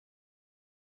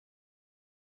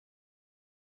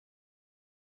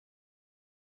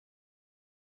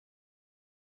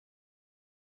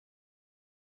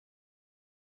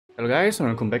Hello guys, and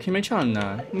welcome back to my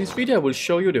channel. In this video I will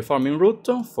show you the farming route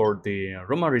for the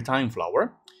Romaritime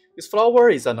Flower. This flower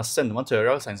is an ascent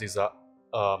material since it's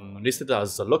listed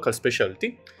as a local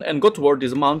specialty. And go toward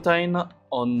this mountain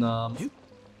on...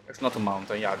 it's not a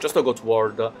mountain, yeah, just to go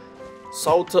toward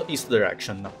southeast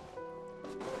direction.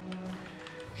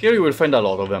 Here you will find a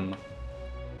lot of them.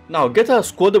 Now get a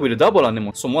squad with a double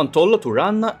animal, someone tall to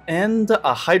run, and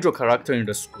a hydro character in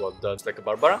the squad, just like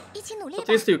Barbara. So at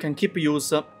least you can keep use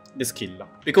the skill.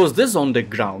 Because this is on the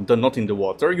ground, not in the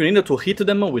water, you need to hit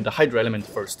them with the hydro element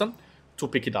first to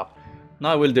pick it up.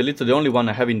 Now I will delete the only one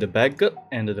I have in the bag,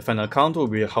 and the final count will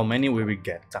be how many we will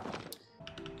get.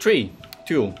 3,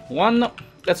 2, 1,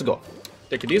 let's go.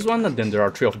 Take this one, then there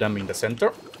are 3 of them in the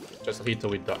center. Just hit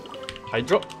with the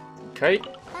hydro. Okay.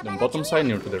 Then bottom side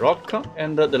near to the rock,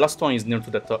 and the last one is near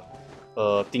to that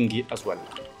thingy as well.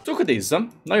 Took this,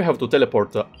 now you have to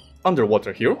teleport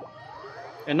underwater here.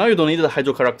 And now you don't need the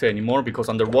hydro character anymore, because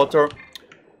underwater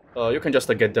you can just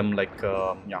get them like,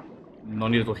 yeah, no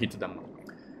need to hit them.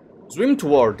 Swim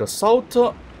toward the south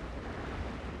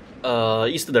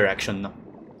east direction.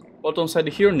 Bottom side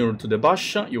here near to the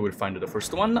bush you will find the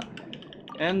first one.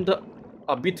 And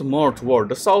a bit more toward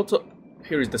the south,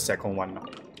 here is the second one.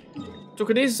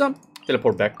 Took this,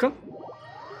 teleport back.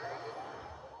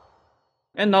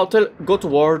 And now go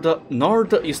toward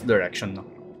northeast direction.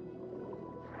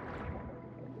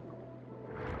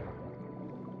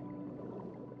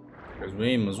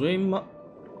 Swim, swim.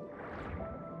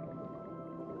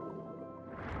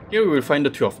 Here we will find the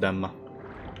 2 of them.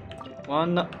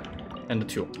 1 and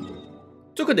 2.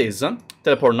 Took this,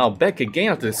 teleport now back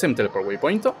again at the same teleport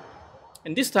waypoint.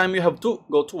 And this time you have to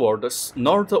go towards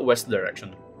northwest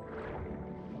direction.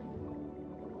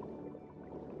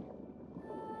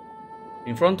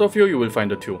 In front of you, you will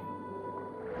find the 2.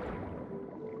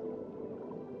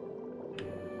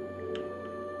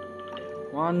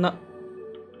 1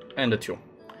 and the 2.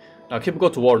 Now keep go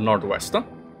toward northwest.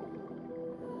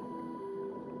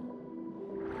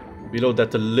 Below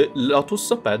that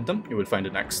lotus pad, you will find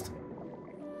the next.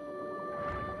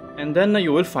 And then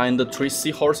you will find the 3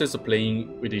 seahorses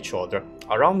playing with each other.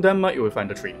 Around them, you will find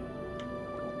the 3.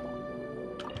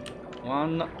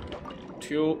 1,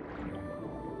 2,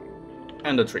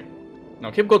 and the 3.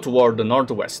 Now keep go toward the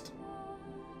northwest.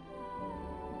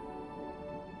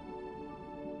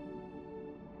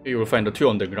 You will find the 2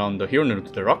 on the ground here near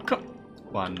to the rock.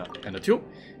 1 and the 2.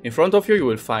 In front of you, you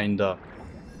will find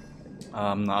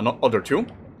another 2.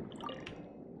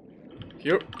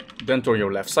 Here, then to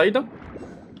your left side.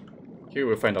 Here you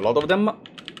will find a lot of them.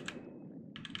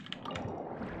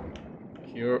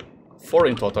 Here, 4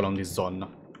 in total on this zone.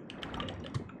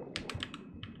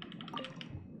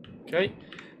 Okay,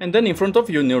 and then in front of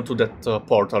you near to that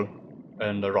portal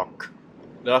and the rock.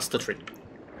 The last 3.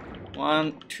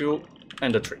 1, 2,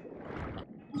 and 3.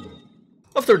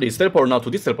 After this, teleport now to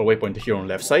this teleport waypoint here on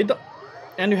left side.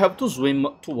 And you have to swim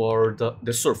toward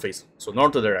the surface, so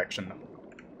north direction.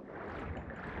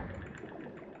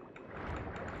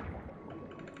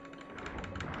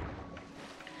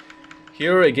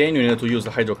 Here again you need to use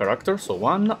the hydro character, so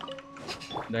 1.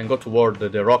 Then go toward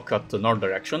the rock at the north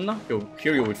direction.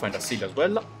 Here you will find a seed as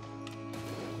well.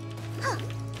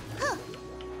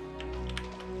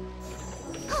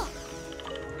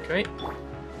 Okay.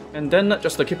 And then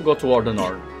just keep go toward the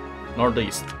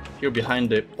northeast. Here behind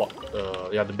the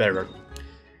the barrier.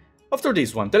 After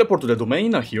this one, teleport to the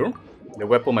domain here, the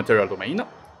weapon material domain.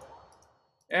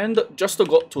 And just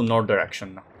go to north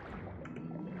direction.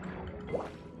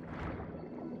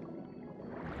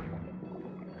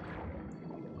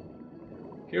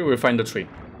 Here we'll find the 3.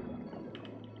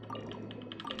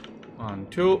 1,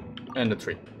 2, and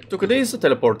 3. Took this,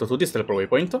 teleport to this teleport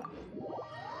waypoint.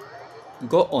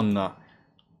 Go on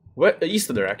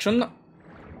east direction.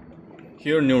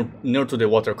 Here near to the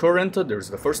water current, there's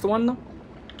the first one.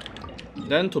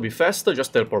 Then to be fast,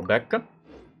 just teleport back.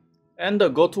 And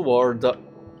go toward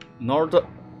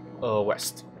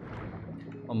northwest.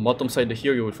 On bottom side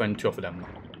here you will find 2 of them.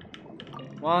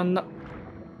 1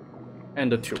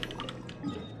 and 2.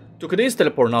 Took this,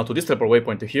 teleport now to this teleport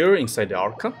waypoint here inside the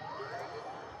arc.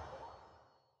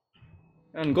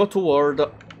 And go toward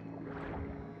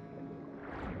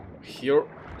here,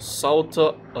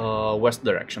 south-west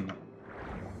direction.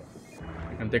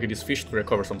 You can take this fish to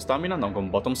recover some stamina. Now go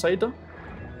on bottom side.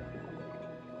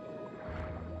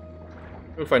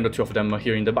 You'll find the 2 of them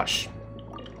here in the bush.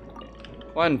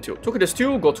 1, 2. Took this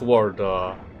 2, go toward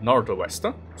northwest.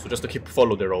 So just to keep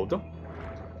follow the road.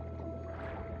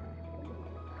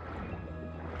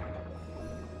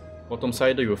 Bottom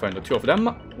side you will find the 2 of them,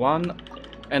 1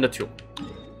 and 2.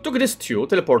 Took this 2,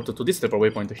 teleport to this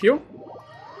teleport waypoint here.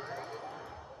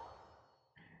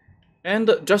 And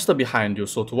just behind you,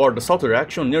 so toward the south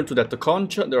direction, near to that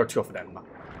conch, there are 2 of them.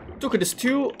 Took these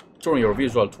 2, turn your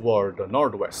visual toward the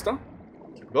northwest.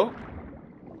 Keep go.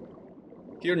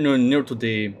 Here near to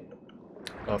the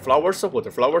flowers, water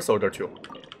flowers, so there are 2.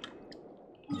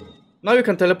 Now you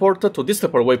can teleport to this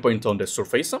teleport waypoint on the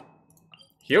surface.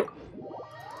 Here.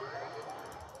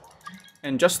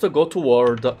 And just go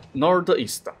toward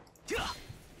northeast.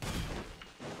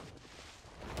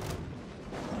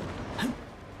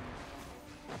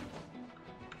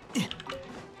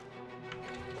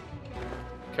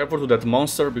 Careful to that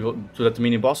monster, to that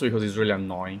mini boss, because it's really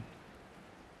annoying.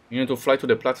 You need to fly to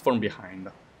the platform behind.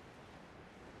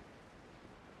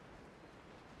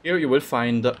 Here you will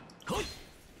find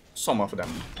some of them.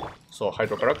 So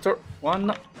Hydro character,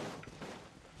 1,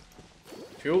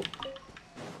 2,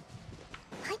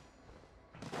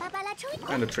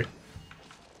 and 3.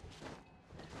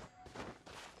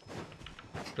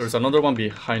 There's another one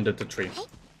behind the tree.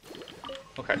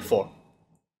 Okay, 4.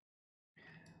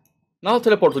 Now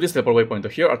teleport to this teleport waypoint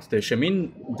here at the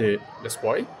Chemin de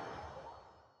l'Espoir.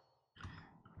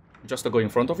 Just go in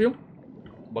front of you.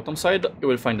 Bottom side, you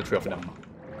will find the 3 of them.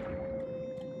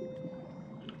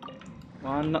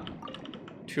 1,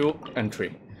 2, and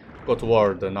 3. Go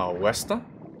toward now west.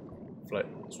 Fly,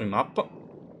 swim up.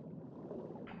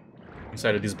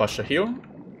 Inside this bush here.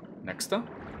 Next.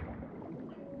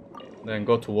 Then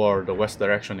go toward the west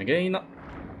direction again.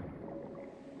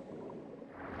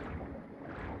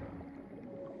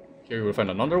 Here you will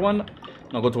find another one.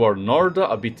 Now go toward north,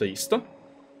 a bit east.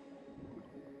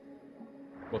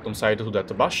 Bottom side to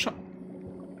that bush.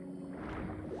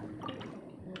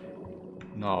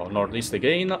 Now northeast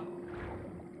again.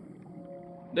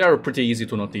 They are pretty easy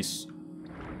to notice.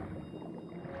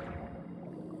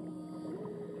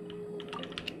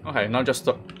 Okay, now just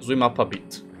zoom up a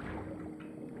bit.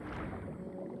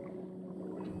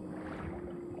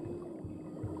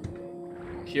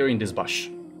 Here in this bush.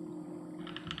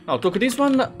 Now, took this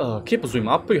one, keep zoom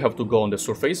up, you have to go on the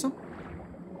surface.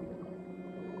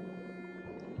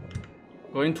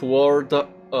 Going toward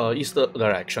east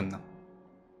direction.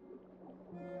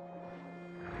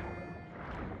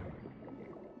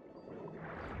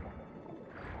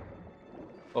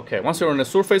 Okay, once you're on the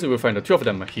surface, you will find the 2 of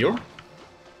them here.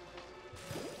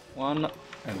 1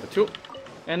 and the 2.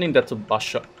 And in that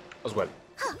bush as well.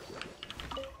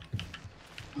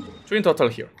 3 in total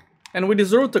here. And with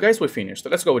this route, guys, we finished.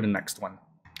 Let's go with the next one.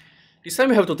 This time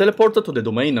we have to teleport to the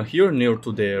domain here, near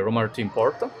to the Romaritime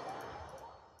port.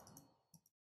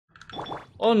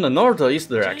 On the northeast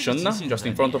direction, just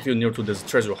in front of you, near to these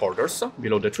treasure hoarders,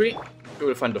 below the tree, you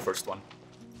will find the first one.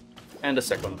 And the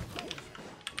second.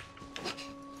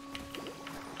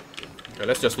 Okay,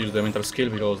 let's just use the mental skill,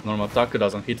 because normal attack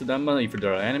doesn't hit them if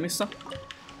there are enemies.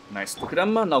 Nice, took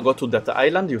them. Now go to that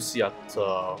island you see at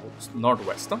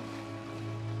northwest.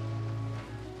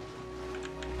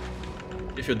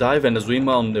 If you dive and swim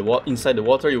on the inside the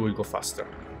water, you will go faster.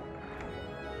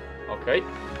 Okay.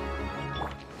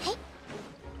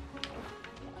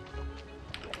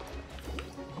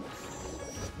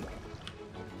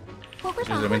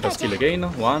 Use the mental skill again.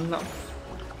 1,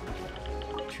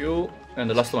 2, and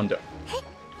the last one there.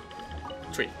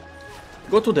 3.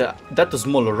 Go to that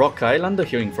small rock island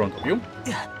here in front of you.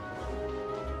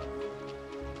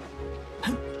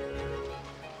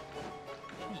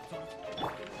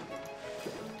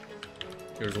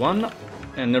 Here's one,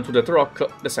 and near to that rock,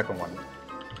 the second one.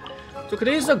 Took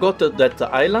this, got that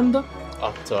island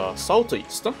at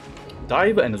southeast.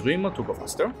 Dive and swim to go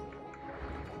faster.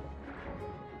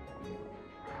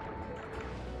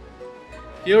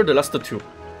 Here the last 2.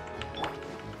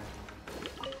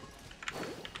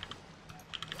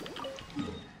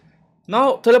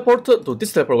 Now teleport to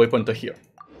this teleport waypoint here.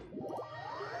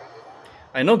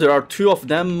 I know there are 2 of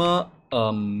them,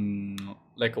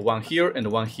 like one here and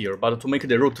one here, but to make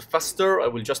the route faster, I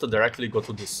will just directly go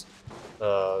to this.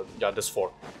 Yeah, this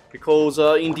 4. Because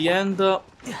in the end,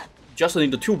 just need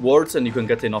the 2 words and you can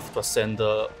get enough to ascend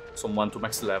someone to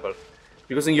max level.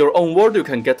 Because in your own world, you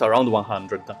can get around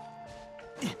 100.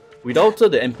 Without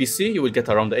the NPC, you will get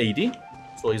around 80,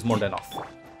 so it's more than enough.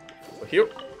 So here,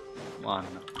 1,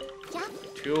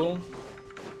 2,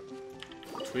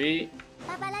 3,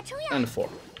 and 4.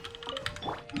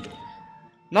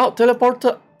 Now teleport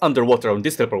underwater on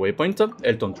this teleport waypoint,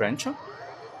 Elton Trench.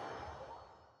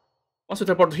 Once you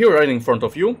teleport here, right in front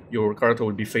of you, your character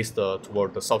will be faced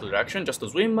toward the south direction. Just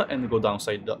swim and go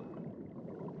downside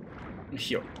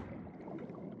here.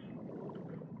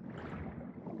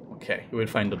 Okay, you will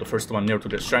find the first one near to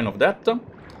the Shrine of Death.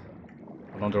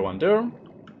 Another one there.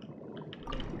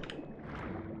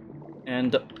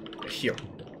 And here.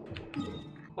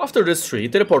 After this tree,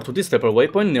 teleport to this temple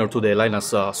waypoint near to the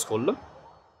Linus skull.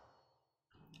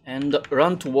 And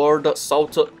run toward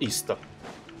southeast.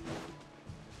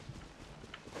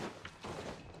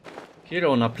 Here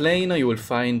on a plain you will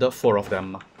find 4 of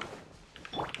them.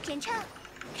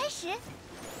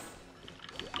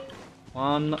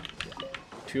 1,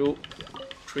 2,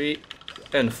 3,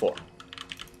 and 4.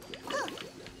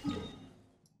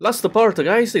 Last part,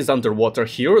 guys, is underwater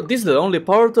here. This is the only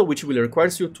part which will require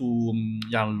you to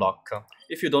unlock.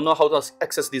 If you don't know how to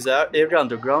access this area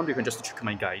underground, you can just check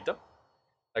my guide.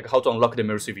 Like how to unlock the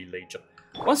Mercy Village.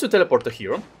 Once you teleport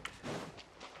here,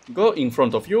 go in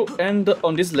front of you and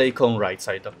on this lake on right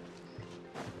side.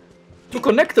 To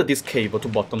connect this cave to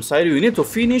bottom side, you need to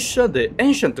finish the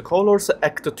Ancient Colors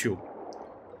Act 2.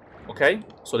 Okay?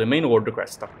 So the main world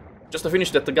quest. Just to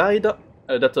finish that guide,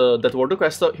 that world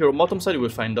quest, here on bottom side you will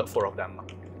find 4 of them.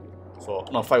 So,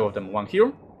 no, 5 of them. 1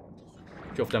 here,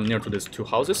 2 of them near to these 2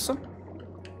 houses.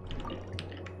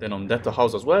 Then on that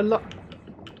house as well.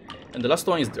 And the last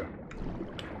one is there.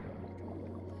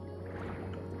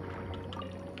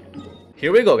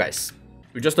 Here we go, guys.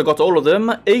 We just got all of them,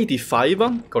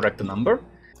 85, correct number.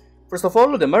 First of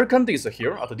all, the merchant is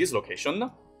here, at this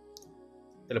location.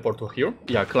 Teleport to here.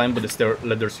 Yeah, climb the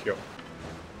ladders here.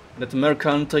 That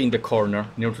merchant in the corner,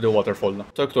 near to the waterfall.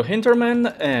 Talk to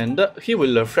Hinterman, and he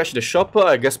will refresh the shop,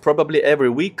 I guess probably every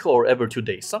week or every 2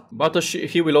 days. But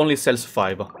he will only sell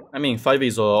 5. I mean, 5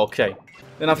 is okay.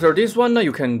 Then after this one,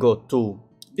 you can go to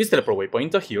this teleport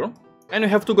waypoint here, and you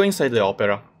have to go inside the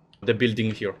opera, the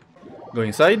building here. Go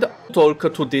inside,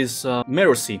 talk to this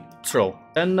Mercy throw.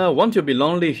 And won't you be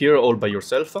lonely here all by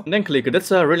yourself? Then click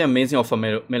that's really amazing of a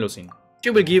Melusine. She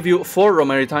will give you 4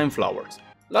 Romaritime Flowers.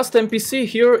 Last NPC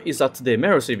here is at the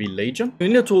Mercy Village. You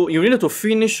need to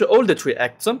finish all the 3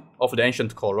 acts of the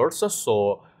Ancient Colors,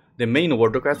 so the main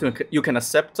world quest you can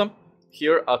accept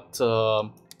here at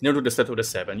near to the Statue of the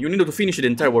 7. You need to finish the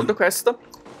entire world quest,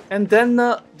 and then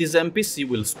this NPC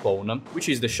will spawn, which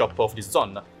is the shop of this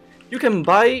zone. You can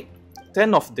buy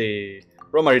 10 of the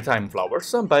Romaritime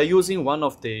Flowers by using one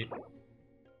of the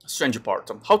strange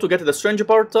part. How to get the strange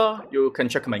part, you can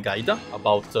check my guide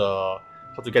about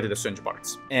how to get the strange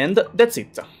parts. And that's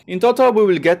it. In total we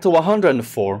will get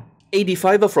 104.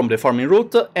 85 from the farming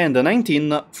route and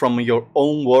 19 from your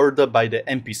own world by the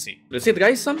NPC. That's it,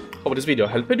 guys. Hope this video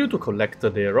helped you to collect the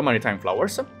Romaritime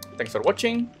Flowers. Thanks for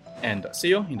watching and see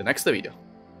you in the next video.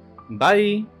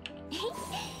 Bye!